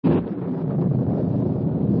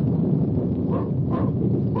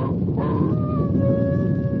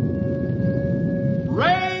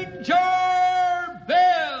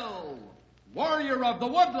the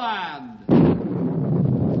Woodland.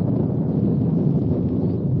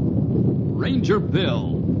 Ranger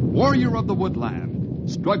Bill, warrior of the woodland,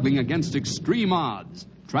 struggling against extreme odds,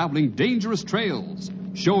 traveling dangerous trails,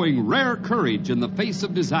 showing rare courage in the face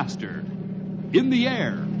of disaster. In the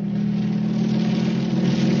air.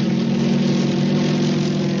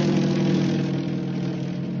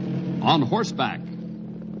 On horseback.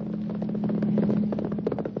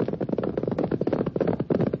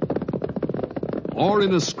 Or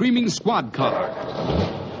in a screaming squad car.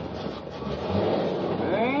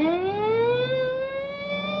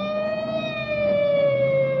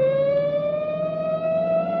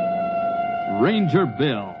 Ranger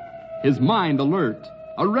Bill, his mind alert,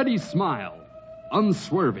 a ready smile,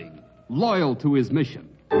 unswerving, loyal to his mission.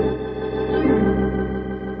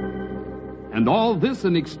 And all this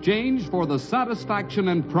in exchange for the satisfaction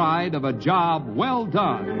and pride of a job well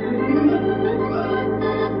done.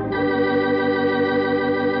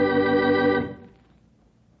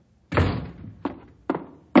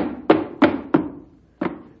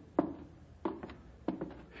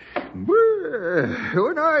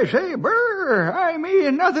 When I say brr, I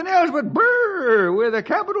mean nothing else but brr with a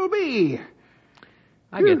capital B.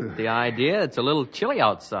 I get the idea. It's a little chilly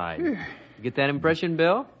outside. You get that impression,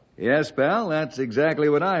 Bill? Yes, pal, that's exactly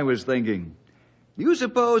what I was thinking. Do you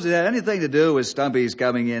suppose it had anything to do with Stumpy's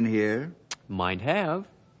coming in here? Might have.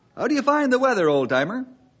 How do you find the weather, old-timer?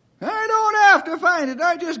 I don't have to find it.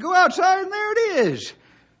 I just go outside and there it is.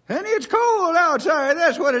 And it's cold outside,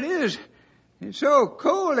 that's what it is. It's so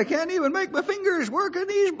cold I can't even make my fingers work on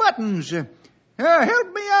these buttons.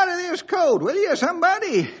 Help me out of this coat, will you,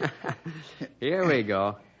 somebody? Here we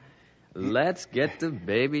go. Let's get the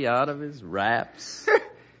baby out of his wraps.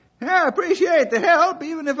 I appreciate the help,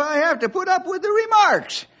 even if I have to put up with the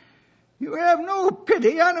remarks. You have no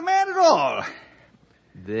pity on a man at all.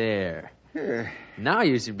 There. Now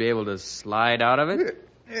you should be able to slide out of it.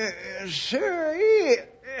 Sir,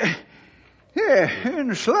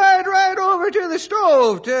 and slide right over to the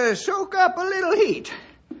stove to soak up a little heat.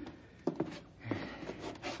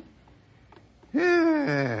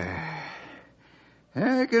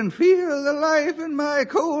 I can feel the life in my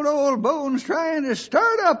cold old bones trying to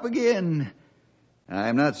start up again.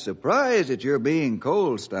 I'm not surprised at your being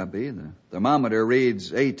cold, Stumpy. The thermometer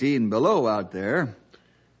reads 18 below out there.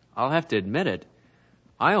 I'll have to admit it.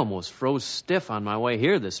 I almost froze stiff on my way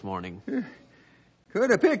here this morning.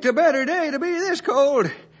 Could have picked a better day to be this cold.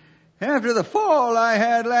 After the fall I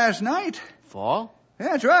had last night. Fall?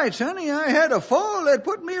 That's right, Sonny. I had a fall that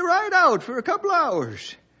put me right out for a couple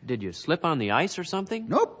hours. Did you slip on the ice or something?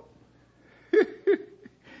 Nope.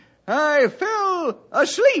 I fell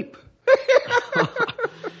asleep.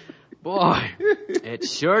 Boy, it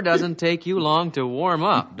sure doesn't take you long to warm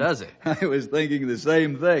up, does it? I was thinking the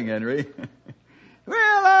same thing, Henry.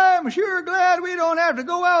 Well, I'm sure glad we don't have to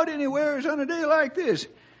go out anywhere on a day like this.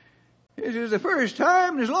 This is the first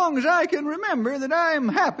time in as long as I can remember that I'm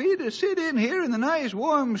happy to sit in here in the nice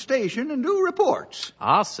warm station and do reports.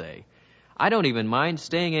 I'll say. I don't even mind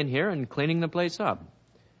staying in here and cleaning the place up.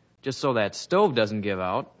 Just so that stove doesn't give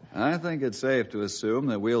out. I think it's safe to assume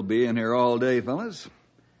that we'll be in here all day, fellas.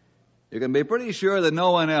 You can be pretty sure that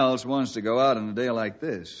no one else wants to go out on a day like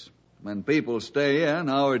this. When people stay in,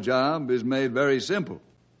 our job is made very simple.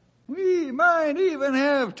 We might even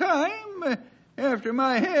have time, after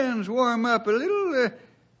my hands warm up a little,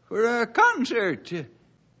 for a concert. You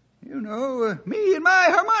know, me and my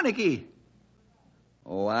harmonica.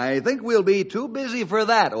 Oh, I think we'll be too busy for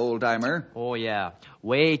that, old-timer. Oh, yeah.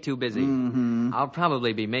 Way too busy. Mm-hmm. I'll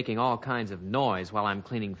probably be making all kinds of noise while I'm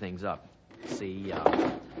cleaning things up. See,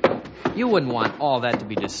 you wouldn't want all that to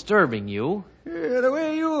be disturbing you. The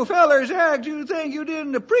way you fellers act, you'd think you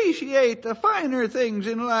didn't appreciate the finer things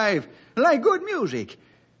in life, like good music.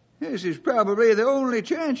 This is probably the only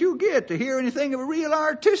chance you get to hear anything of a real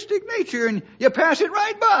artistic nature, and you pass it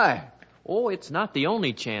right by. Oh, it's not the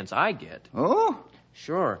only chance I get. Oh?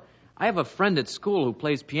 Sure. I have a friend at school who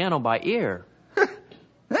plays piano by ear.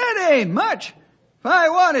 That ain't much. If I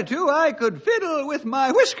wanted to, I could fiddle with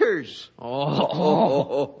my whiskers.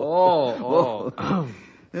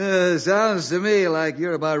 Sounds to me like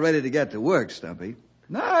you're about ready to get to work, Stumpy.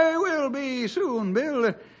 I will be soon,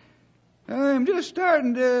 Bill. I'm just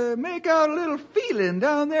starting to make out a little feeling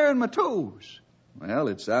down there in my toes. Well,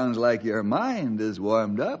 it sounds like your mind is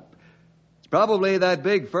warmed up. It's probably that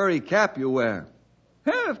big furry cap you wear.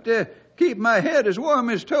 Have to keep my head as warm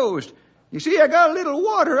as toast. You see, I got a little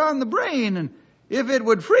water on the brain, and if it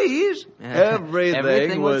would freeze,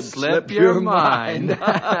 everything would slip your mind.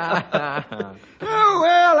 Oh,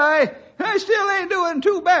 well, I still ain't doing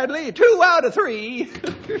too badly. 2 out of 3.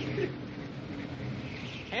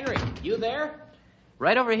 Henry, you there?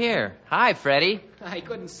 Right over here. Hi, Freddie. I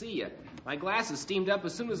couldn't see you. My glasses steamed up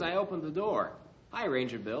as soon as I opened the door. Hi,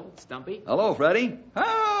 Ranger Bill. Stumpy. Hello, Freddie.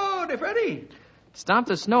 Howdy, Freddie. Stomp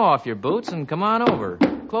the snow off your boots and come on over.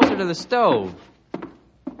 Closer to the stove.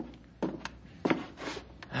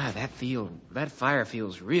 That fire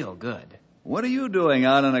feels real good. What are you doing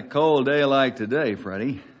out on a cold day like today,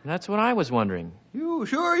 Freddie? That's what I was wondering. You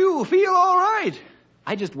feel all right?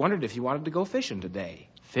 I just wondered if you wanted to go fishing today.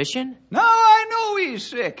 Fishing? Now I know he's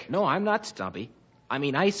sick. No, I'm not, Stumpy. I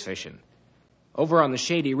mean ice fishing. Over on the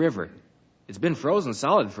Shady River. It's been frozen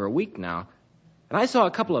solid for a week now. And I saw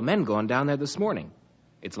a couple of men going down there this morning.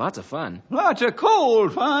 It's lots of fun. Lots of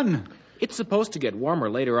cold fun. It's supposed to get warmer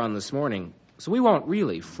later on this morning, so we won't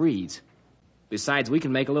really freeze. Besides, we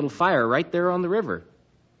can make a little fire right there on the river.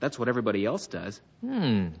 That's what everybody else does.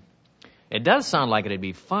 It does sound like it'd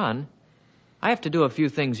be fun. I have to do a few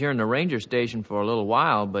things here in the ranger station for a little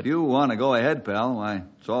while, but... If you want to go ahead, pal, why,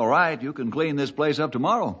 it's all right. You can clean this place up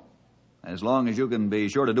tomorrow. As long as you can be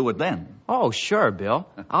sure to do it then. Oh, sure, Bill.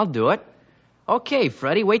 I'll do it. Okay,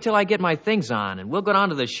 Freddie, wait till I get my things on, and we'll go down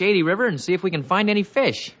to the Shady River and see if we can find any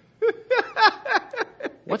fish.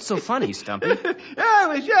 What's so funny, Stumpy? I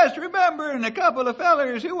was just remembering a couple of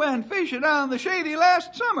fellers who went fishing down the Shady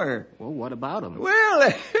last summer. Well, what about them?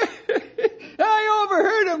 Well, I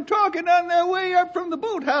overheard them talking on their way up from the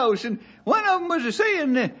boathouse, and one of them was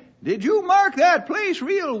saying, did you mark that place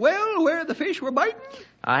real well where the fish were biting?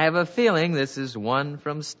 I have a feeling this is one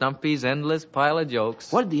from Stumpy's endless pile of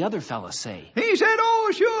jokes. What did the other fella say? He said,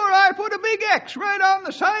 oh, sure, I put a big X right on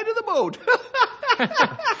the side of the boat.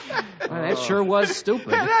 Well, that sure was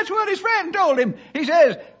stupid. That's what his friend told him. He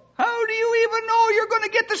says, how do you even know you're going to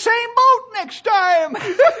get the same boat next time?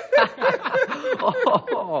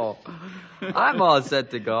 Oh, I'm all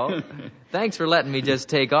set to go. Thanks for letting me just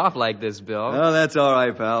take off like this, Bill. Oh, that's all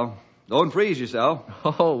right, pal. Don't freeze yourself.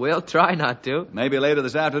 Oh, we'll try not to. Maybe later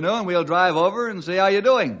this afternoon we'll drive over and see how you're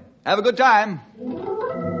doing. Have a good time.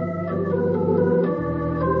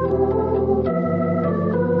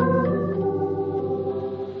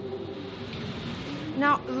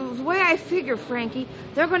 Now, the way I figure, Frankie,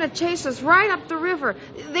 they're going to chase us right up the river.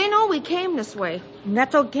 They know we came this way.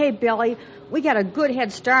 That's okay, Billy. We got a good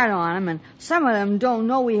head start on them, and some of them don't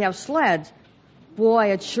know we have sleds.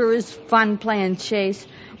 Boy, it sure is fun playing chase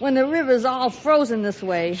when the river's all frozen this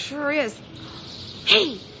way. Sure is.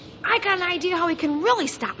 Hey, I got an idea how we can really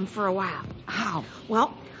stop them for a while. How?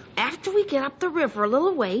 Well, after we get up the river a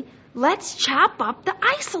little way, let's chop up the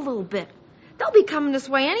ice a little bit. They'll be coming this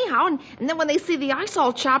way anyhow, and then when they see the ice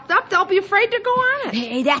all chopped up, they'll be afraid to go on it.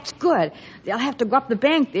 Hey, that's good. They'll have to go up the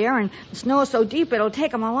bank there, and the snow's so deep it'll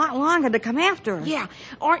take them a lot longer to come after us. Yeah.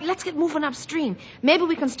 All right, let's get moving upstream. Maybe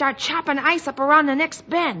we can start chopping ice up around the next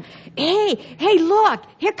bend. Hey, look.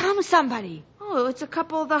 Here comes somebody. Oh, it's a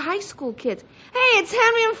couple of the high school kids. Hey, it's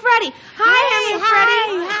Henry and Freddie. Hi, Henry and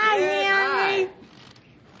Freddie. Hi, Henry.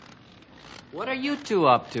 What are you two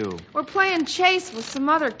up to? We're playing chase with some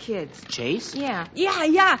other kids. Chase? Yeah.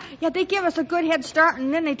 Yeah, they give us a good head start,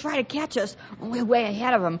 and then they try to catch us. We're way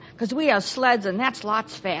ahead of them, because we have sleds, and that's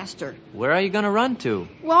lots faster. Where are you going to run to?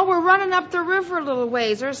 Well, we're running up the river a little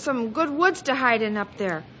ways. There's some good woods to hide in up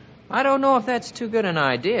there. I don't know if that's too good an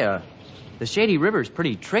idea. The Shady River's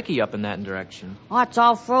pretty tricky up in that direction. Oh, it's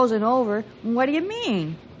all frozen over. What do you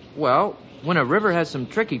mean? Well, when a river has some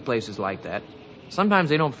tricky places like that, sometimes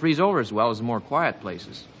they don't freeze over as well as the more quiet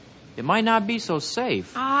places. It might not be so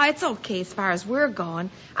safe. It's okay as far as we're going.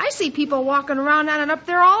 I see people walking around on it up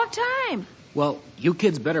there all the time. Well, you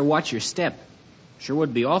kids better watch your step. Sure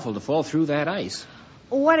would be awful to fall through that ice.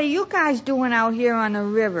 What are you guys doing out here on the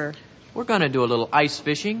river? We're going to do a little ice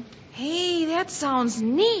fishing. Hey, that sounds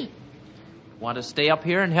neat. Want to stay up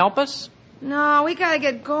here and help us? No, we gotta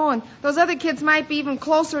get going. Those other kids might be even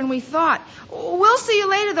closer than we thought. We'll see you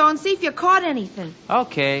later, though, and see if you caught anything.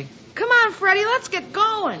 Okay. Come on, Freddie, let's get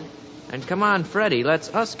going. And come on, Freddie, let's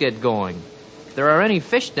us get going. If there are any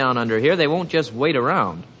fish down under here, they won't just wait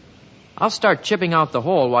around. I'll start chipping out the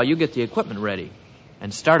hole while you get the equipment ready.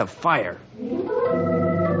 And start a fire.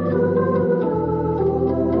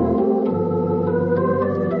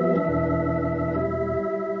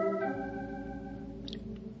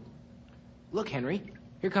 Look, Henry.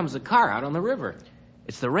 Here comes a car out on the river.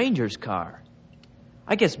 It's the ranger's car.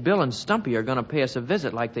 I guess Bill and Stumpy are going to pay us a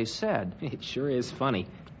visit like they said. It sure is funny.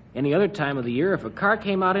 Any other time of the year, if a car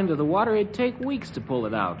came out into the water, it'd take weeks to pull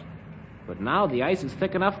it out. But now the ice is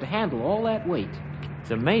thick enough to handle all that weight.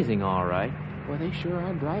 It's amazing, all right. Boy, they sure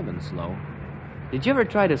are driving slow. Did you ever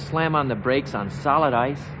try to slam on the brakes on solid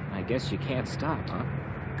ice? I guess you can't stop, huh?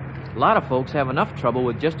 A lot of folks have enough trouble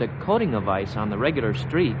with just a coating of ice on the regular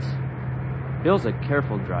streets. Bill's a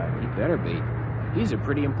careful driver. He better be. He's a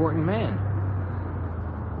pretty important man.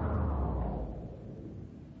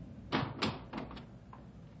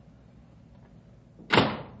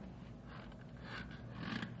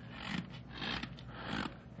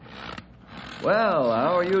 Well,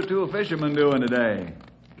 how are you two fishermen doing today?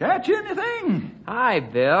 Catch anything? Hi,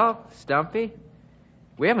 Bill. Stumpy.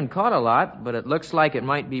 We haven't caught a lot, but it looks like it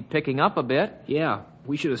might be picking up a bit. Yeah,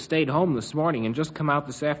 we should have stayed home this morning and just come out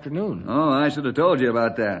this afternoon. Oh, I should have told you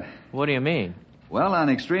about that. What do you mean? Well, on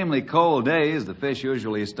extremely cold days, the fish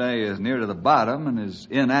usually stay as near to the bottom and as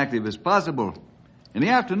inactive as possible. In the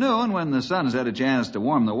afternoon, when the sun's had a chance to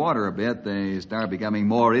warm the water a bit, they start becoming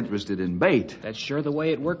more interested in bait. That's sure the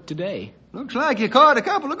way it worked today. Looks like you caught a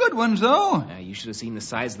couple of good ones, though. You should have seen the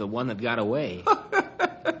size of the one that got away.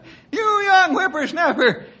 You young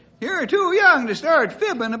whippersnapper. You're too young to start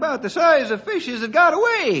fibbing about the size of fishes that got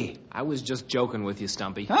away. I was just joking with you,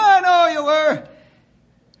 Stumpy. I know you were.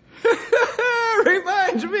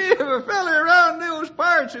 Reminds me of a feller around those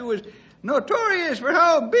parts who was notorious for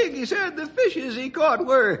how big he said the fishes he caught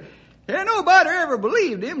were. And nobody ever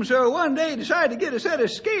believed him, so one day he decided to get a set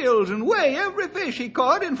of scales and weigh every fish he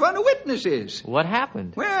caught in front of witnesses. What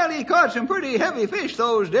happened? Well, he caught some pretty heavy fish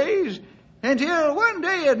those days, until one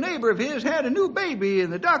day a neighbor of his had a new baby,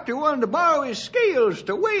 and the doctor wanted to borrow his scales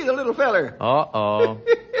to weigh the little feller. Uh-oh.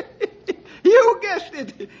 You guessed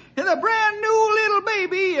it. And the brand new little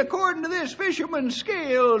baby, according to this fisherman's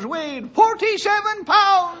scales, weighed 47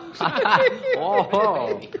 pounds.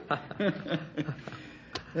 Oh.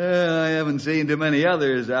 I haven't seen too many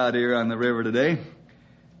others out here on the river today.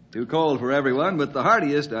 Too cold for everyone, but the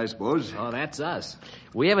hardiest, I suppose. Oh, that's us.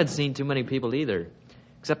 We haven't seen too many people either,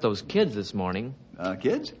 except those kids this morning.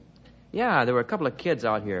 Kids? Yeah, there were a couple of kids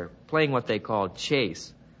out here playing what they called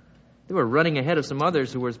chase. They were running ahead of some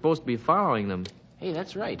others who were supposed to be following them. Hey,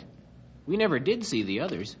 that's right. We never did see the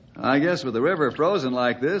others. I guess with the river frozen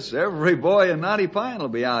like this, every boy in Knotty Pine will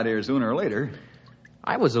be out here sooner or later.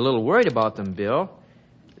 I was a little worried about them, Bill.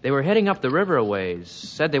 They were heading up the river a ways.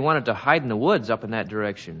 Said they wanted to hide in the woods up in that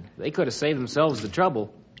direction. They could have saved themselves the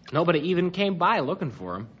trouble. Nobody even came by looking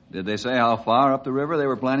for them. Did they say how far up the river they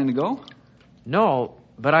were planning to go? No,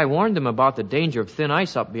 but I warned them about the danger of thin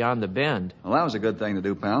ice up beyond the bend. Well, that was a good thing to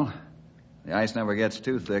do, pal. The ice never gets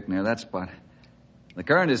too thick near that spot. The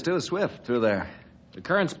current is too swift through there. The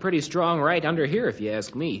current's pretty strong right under here, if you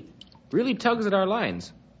ask me. Really tugs at our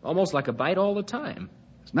lines. Almost like a bite all the time.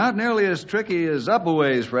 It's not nearly as tricky as up a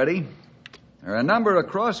ways, Freddie. There are a number of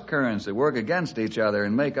cross currents that work against each other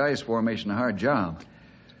and make ice formation a hard job.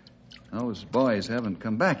 Those boys haven't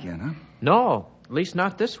come back yet, huh? No, at least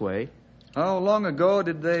not this way. How long ago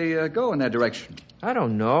did they go in that direction? I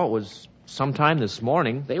don't know. It was sometime this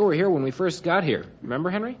morning. They were here when we first got here. Remember,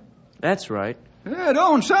 Henry? That's right. That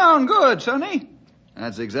don't sound good, Sonny.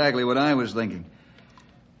 That's exactly what I was thinking.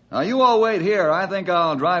 Now, you all wait here. I think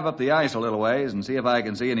I'll drive up the ice a little ways and see if I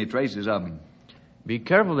can see any traces of them. Be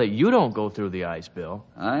careful that you don't go through the ice, Bill.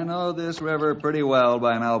 I know this river pretty well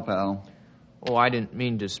by now, pal. Oh, I didn't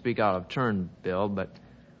mean to speak out of turn, Bill, but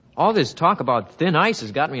all this talk about thin ice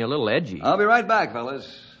has got me a little edgy. I'll be right back,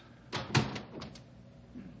 fellas.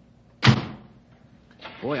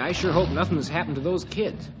 Boy, I sure hope nothing has happened to those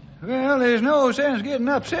kids. Well, there's no sense getting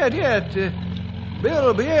upset yet. Bill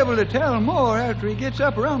will be able to tell more after he gets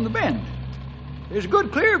up around the bend. There's a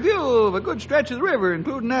good clear view of a good stretch of the river,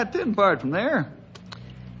 including that thin part from there.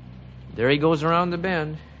 There he goes around the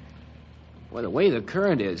bend. Well, the way the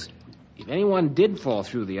current is, if anyone did fall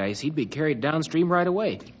through the ice, he'd be carried downstream right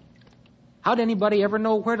away. How'd anybody ever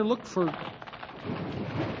know where to look for...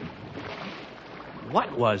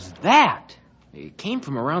 What was that? It came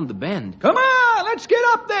from around the bend. Come on, let's get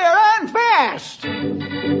up there and fast.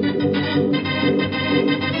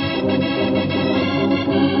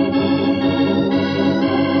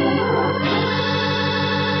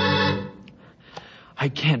 I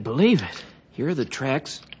can't believe it. Here are the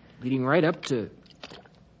tracks leading right up to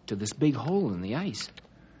this big hole in the ice.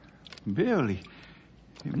 Bill, he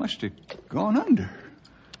must have gone under.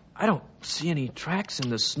 I don't see any tracks in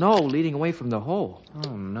the snow leading away from the hole.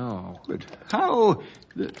 Oh, no. But how?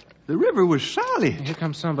 The river was solid. Here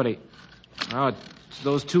comes somebody. Oh, it's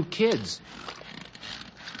those two kids.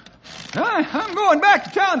 I'm going back to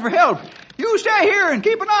town for help. You stay here and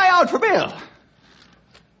keep an eye out for Bill.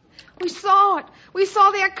 We saw it. We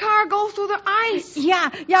saw that car go through the ice.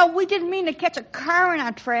 Yeah, we didn't mean to catch a car in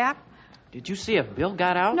our trap. Did you see if Bill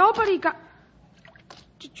got out? Nobody got...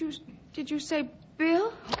 Did you say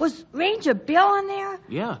Bill? Was Ranger Bill in there?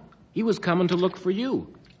 Yeah, he was coming to look for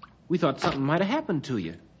you. We thought something might have happened to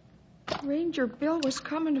you. Ranger Bill was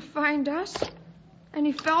coming to find us, and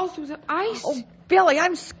he fell through the ice. Oh, Billy,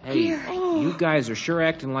 I'm scared. Hey, you guys are sure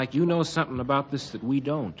acting like you know something about this that we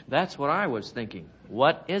don't. That's what I was thinking.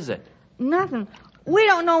 What is it? Nothing. We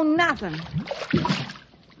don't know nothing.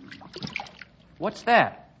 What's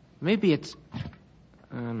that? Maybe it's...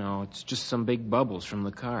 no, it's just some big bubbles from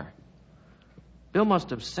the car. Bill must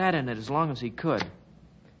have sat in it as long as he could.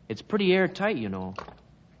 It's pretty airtight, you know.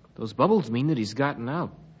 Those bubbles mean that he's gotten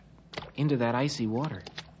out into that icy water.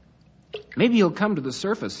 Maybe he'll come to the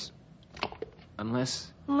surface.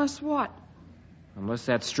 Unless what? Unless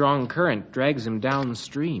that strong current drags him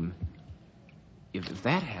downstream. If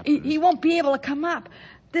that happens... He won't be able to come up.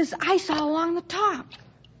 There's ice all along the top.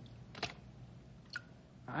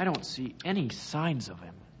 I don't see any signs of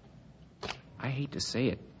him. I hate to say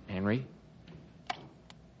it, Henry,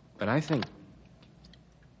 but I think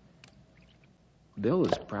Bill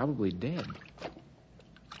is probably dead.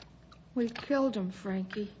 We killed him,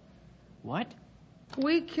 Frankie. What?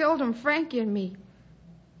 We killed him, Frankie and me.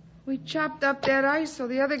 We chopped up that ice so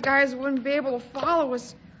the other guys wouldn't be able to follow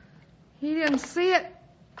us. He didn't see it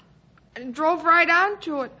and drove right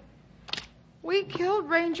onto it. We killed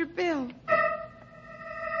Ranger Bill.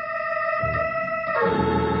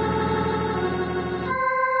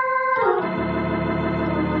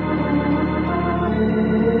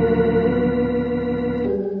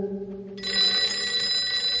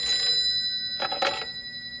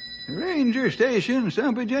 Ranger Station,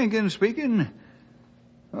 Stumpy Jenkins speaking.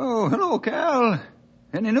 Oh, hello, Cal.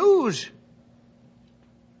 Any news?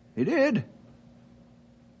 He did?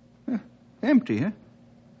 Empty, huh?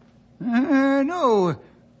 No.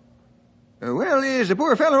 Well, is the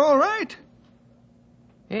poor feller all right?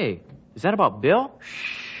 Hey, is that about Bill?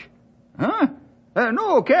 Huh?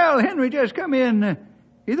 No, Cal. Henry just come in.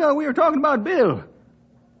 He thought we were talking about Bill.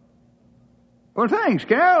 Well, thanks,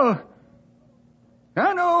 Cal.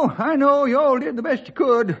 I know. You all did the best you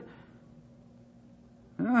could.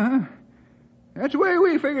 That's the way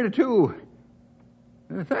we figured it, too.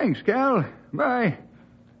 Thanks, Cal. Bye.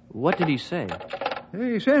 What did he say?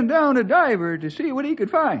 He sent down a diver to see what he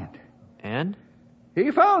could find. And?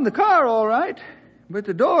 He found the car all right, but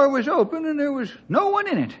the door was open and there was no one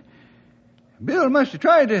in it. Bill must have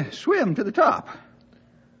tried to swim to the top.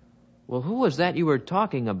 Well, who was that you were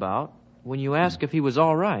talking about when you asked if he was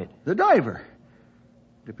all right? The diver.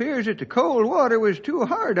 It appears that the cold water was too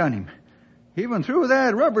hard on him, even through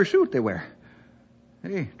that rubber suit they wear.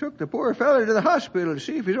 They took the poor feller to the hospital to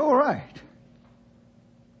see if he's all right.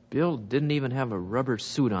 Bill didn't even have a rubber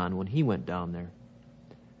suit on when he went down there.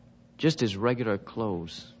 Just his regular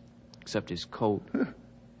clothes, except his coat.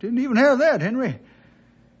 Didn't even have that, Henry.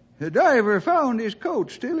 The diver found his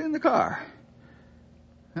coat still in the car.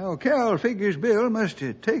 Now, Cal figures Bill must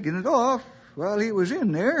have taken it off while he was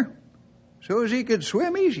in there so as he could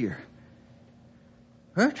swim easier.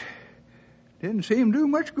 But didn't seem to do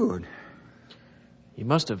much good. He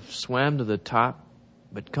must have swam to the top,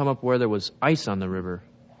 but come up where there was ice on the river.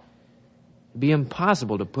 It'd be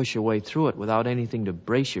impossible to push your way through it without anything to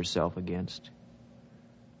brace yourself against.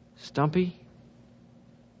 Stumpy?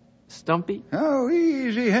 Oh,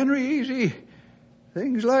 easy, Henry, easy.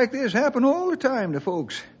 Things like this happen all the time to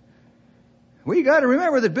folks. We got to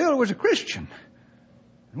remember that Bill was a Christian.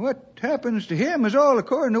 And what happens to him is all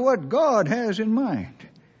according to what God has in mind.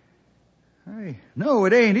 I know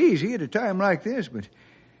it ain't easy at a time like this, but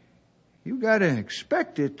you got to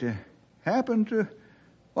expect it to happen to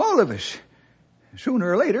all of us,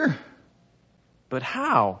 sooner or later. But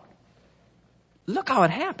how? Look how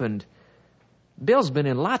it happened. Bill's been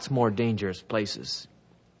in lots more dangerous places.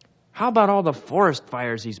 How about all the forest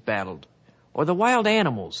fires he's battled? Or the wild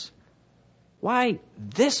animals? Why,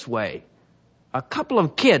 this way. A couple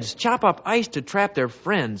of kids chop up ice to trap their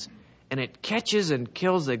friends, and it catches and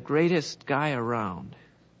kills the greatest guy around.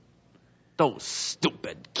 Those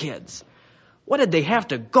stupid kids. What did they have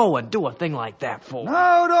to go and do a thing like that for?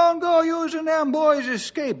 Now, don't go using them boys as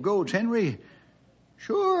scapegoats, Henry.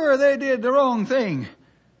 Sure, they did the wrong thing.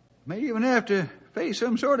 May even have to face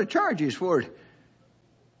some sort of charges for it.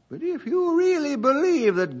 But if you really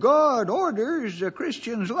believe that God orders a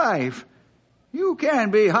Christian's life, you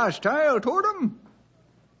can't be hostile toward them.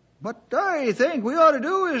 What I think we ought to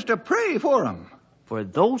do is to pray for them. For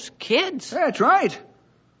those kids? That's right.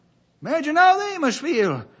 Imagine how they must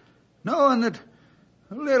feel, knowing that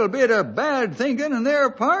a little bit of bad thinking on their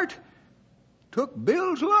part took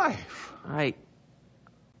Bill's life.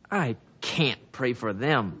 I can't pray for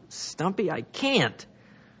them, Stumpy. I can't.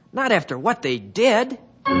 Not after what they did.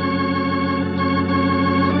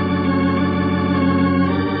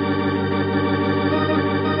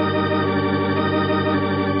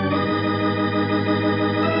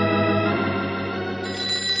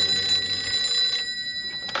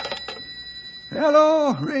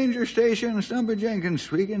 Hello, Ranger Station, Stumpy Jenkins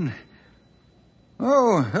speaking.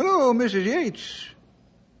 Oh, hello, Mrs. Yates.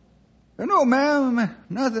 No, ma'am,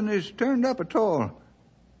 nothing has turned up at all.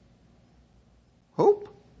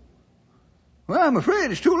 Hope? Well, I'm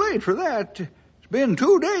afraid it's too late for that. It's been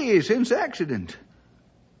 2 days since the accident.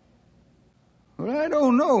 Well, I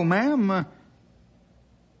don't know, ma'am.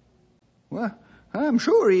 Well, I'm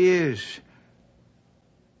sure he is.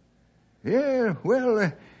 Yeah,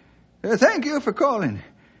 well, thank you for calling.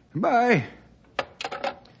 Bye.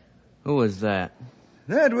 Who was that?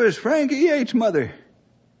 That was Frankie Yates' mother.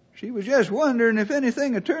 She was just wondering if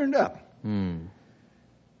anything had turned up.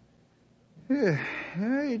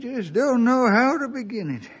 I just don't know how to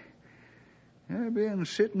begin it. I've been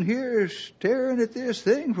sitting here staring at this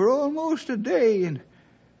thing for almost a day, and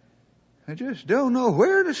I just don't know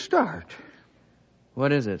where to start.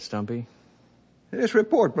 What is it, Stumpy? This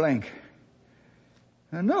report blank.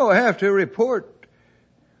 I know I have to report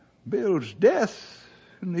Bill's death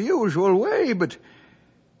in the usual way, but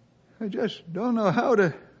I just don't know how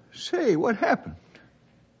to say what happened.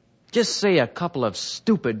 Just say a couple of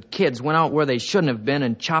stupid kids went out where they shouldn't have been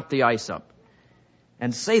and chopped the ice up.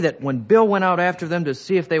 And say that when Bill went out after them to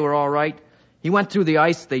see if they were all right, he went through the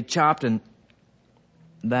ice they chopped, and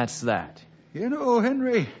that's that. You know,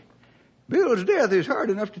 Henry, Bill's death is hard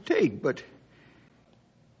enough to take, but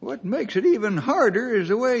what makes it even harder is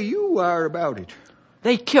the way you are about it.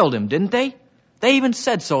 They killed him, didn't they? They even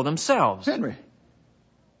said so themselves. Henry,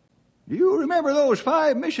 do you remember those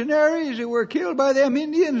 5 missionaries who were killed by them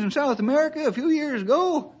Indians in South America a few years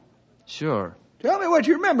ago? Sure. Tell me what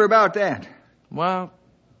you remember about that. Well,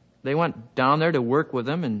 they went down there to work with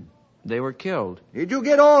them, and they were killed. Did you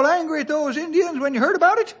get all angry at those Indians when you heard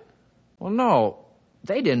about it? Well, no.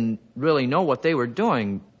 They didn't really know what they were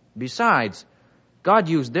doing. Besides, God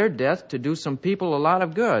used their death to do some people a lot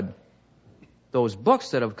of good. Those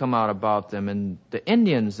books that have come out about them and the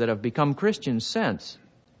Indians that have become Christians since.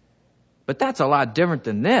 But that's a lot different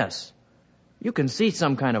than this. You can see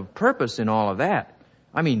some kind of purpose in all of that.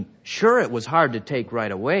 I mean, sure, it was hard to take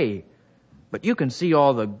right away, but you can see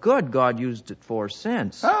all the good God used it for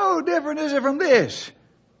since. How different is it from this?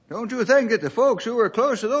 Don't you think that the folks who were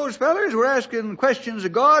close to those fellers were asking questions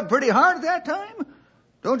of God pretty hard at that time?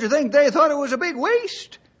 Don't you think they thought it was a big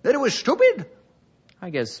waste? That it was stupid? I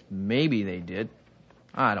guess maybe they did.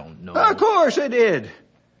 I don't know. Of course they did.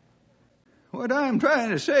 What I'm trying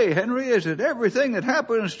to say, Henry, is that everything that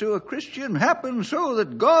happens to a Christian happens so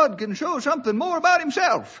that God can show something more about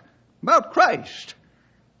himself, about Christ.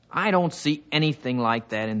 I don't see anything like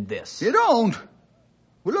that in this. You don't?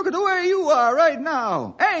 Well, look at the way you are right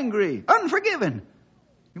now. Angry, unforgiving.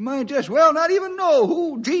 You might just well not even know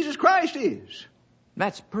who Jesus Christ is.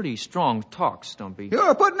 That's pretty strong talk, Stumpy.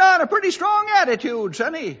 You're putting on a pretty strong attitude,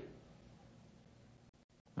 Sonny.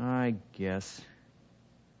 I guess.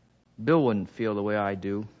 Bill wouldn't feel the way I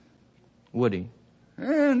do, would he?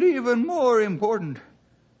 And even more important,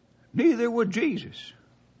 neither would Jesus.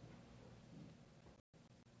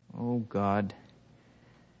 Oh, God.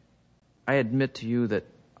 I admit to you that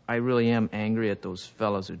I really am angry at those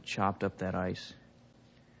fellows who chopped up that ice.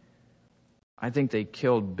 I think they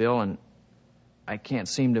killed Bill, and I can't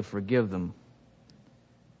seem to forgive them.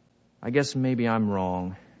 I guess maybe I'm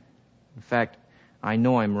wrong. In fact, I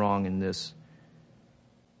know I'm wrong in this.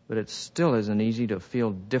 But it still isn't easy to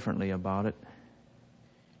feel differently about it.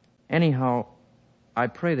 Anyhow, I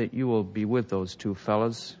pray that you will be with those 2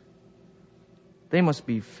 fellas. They must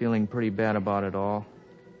be feeling pretty bad about it all.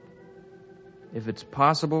 If it's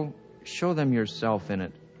possible, show them yourself in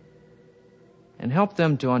it. And help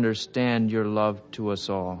them to understand your love to us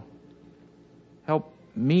all. Help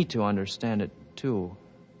me to understand it too,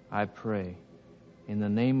 I pray. In the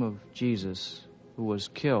name of Jesus, who was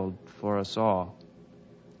killed for us all.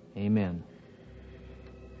 Amen.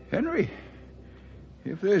 Henry,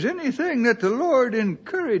 if there's anything that the Lord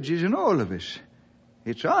encourages in all of us,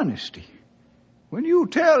 it's honesty. When you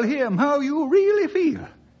tell him how you really feel,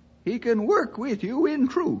 he can work with you in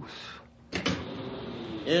truth.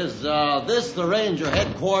 Is this the Ranger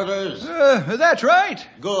headquarters? That's right.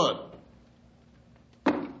 Good.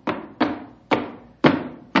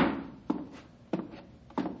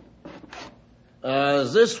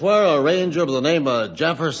 Is this where a ranger by the name of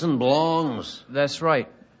Jefferson belongs? That's right,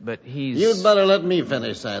 but he's... You'd better let me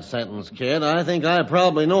finish that sentence, kid. I think I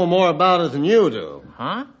probably know more about it than you do.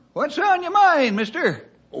 Huh? What's on your mind, mister?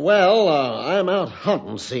 Well, I'm out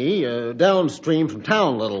hunting, see, downstream from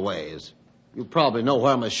town a little ways. You probably know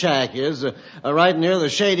where my shack is, right near the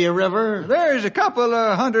Shady River. There's a couple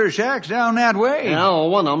of hunter shacks down that way. Yeah,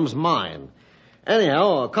 one of them's mine.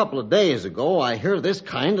 Anyhow, a couple of days ago, I hear this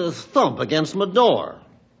kind of thump against my door.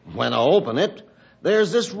 When I open it,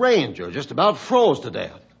 there's this ranger just about froze to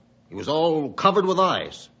death. He was all covered with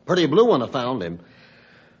ice. Pretty blue when I found him.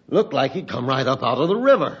 Looked like he'd come right up out of the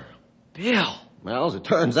river. Bill! Well, as it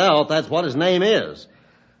turns out, that's what his name is.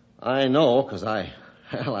 I know, because I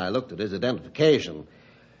looked at his identification.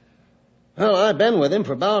 Well, I've been with him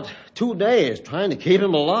for about 2 days, trying to keep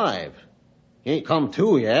him alive. He ain't come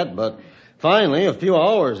to yet, but finally, a few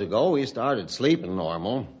hours ago, he started sleeping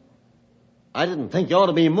normal. I didn't think he ought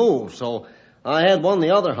to be moved, so I had one of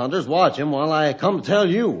the other hunters watch him while I come to tell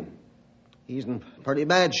you. He's in pretty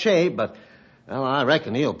bad shape, but, well, I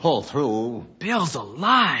reckon he'll pull through. Bill's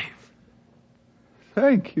alive!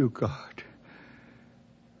 Thank you, God.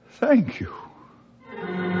 Thank you.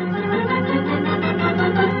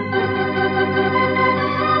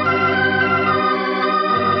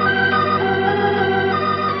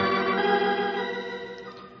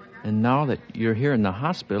 And now that you're here in the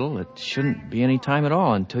hospital, it shouldn't be any time at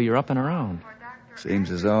all until you're up and around.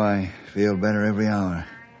 Seems as though I feel better every hour.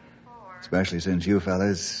 Especially since you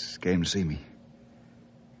fellas came to see me.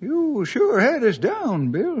 You sure had us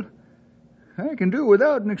down, Bill. I can do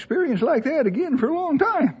without an experience like that again for a long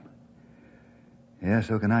time. Yeah,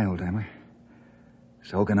 so can I, old-timer.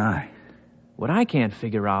 So can I. What I can't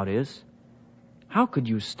figure out is, how could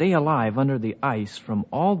you stay alive under the ice from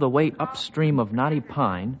all the way upstream of Knotty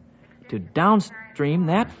Pine to downstream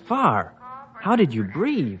that far? How did you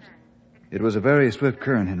breathe? It was a very swift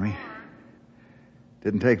current, Henry.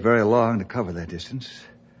 Didn't take very long to cover that distance,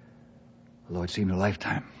 although it seemed a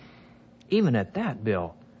lifetime. Even at that,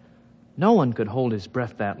 Bill, no one could hold his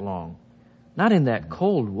breath that long. Not in that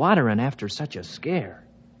cold water and after such a scare.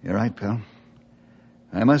 You're right, pal.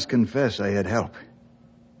 I must confess I had help.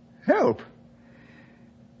 Help?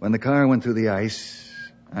 When the car went through the ice,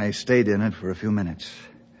 I stayed in it for a few minutes.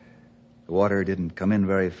 The water didn't come in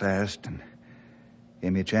very fast and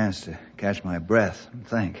gave me a chance to catch my breath and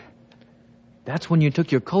think. That's when you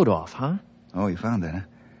took your coat off, huh? Oh, you found that, huh?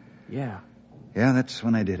 Yeah. Yeah, that's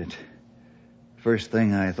when I did it. First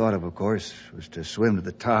thing I thought of course, was to swim to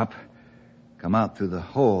the top, come out through the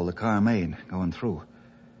hole the car made going through.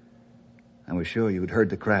 I was sure you'd heard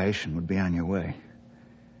the crash and would be on your way.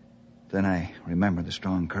 Then I remembered the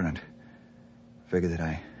strong current. Figured that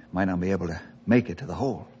I might not be able to make it to the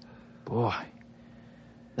hole. Boy,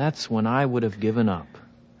 that's when I would have given up.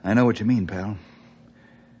 I know what you mean, pal.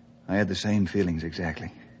 I had the same feelings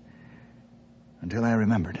exactly. Until I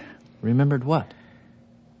remembered. Remembered what?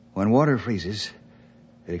 When water freezes,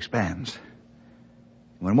 it expands.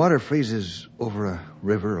 When water freezes over a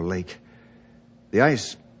river or lake, the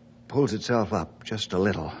ice pulls itself up just a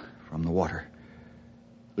little from the water,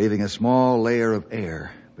 leaving a small layer of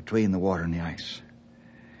air between the water and the ice.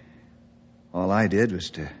 All I did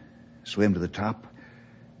was to swim to the top.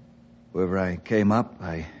 Wherever I came up,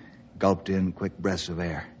 I gulped in quick breaths of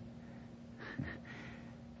air.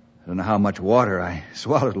 I don't know how much water I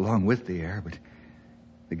swallowed along with the air, but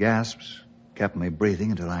the gasps kept me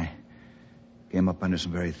breathing until I came up under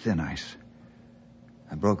some very thin ice.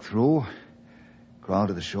 I broke through, crawled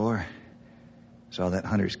to the shore, saw that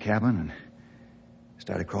hunter's cabin, and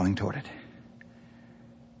started crawling toward it.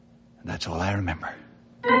 And that's all I remember.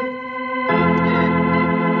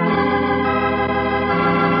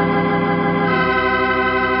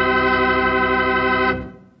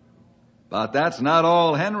 But that's not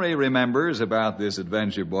all Henry remembers about this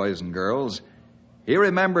adventure, boys and girls. He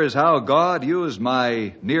remembers how God used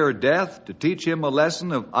my near death to teach him a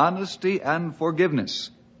lesson of honesty and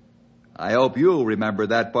forgiveness. I hope you'll remember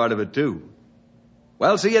that part of it, too.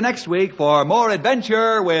 Well, see you next week for more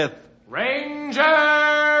adventure with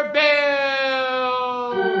Ranger Bill!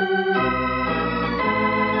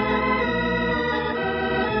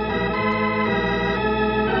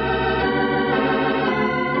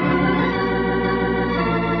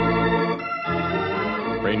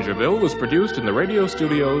 Ranger Bill was produced in the radio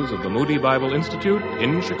studios of the Moody Bible Institute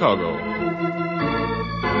in Chicago.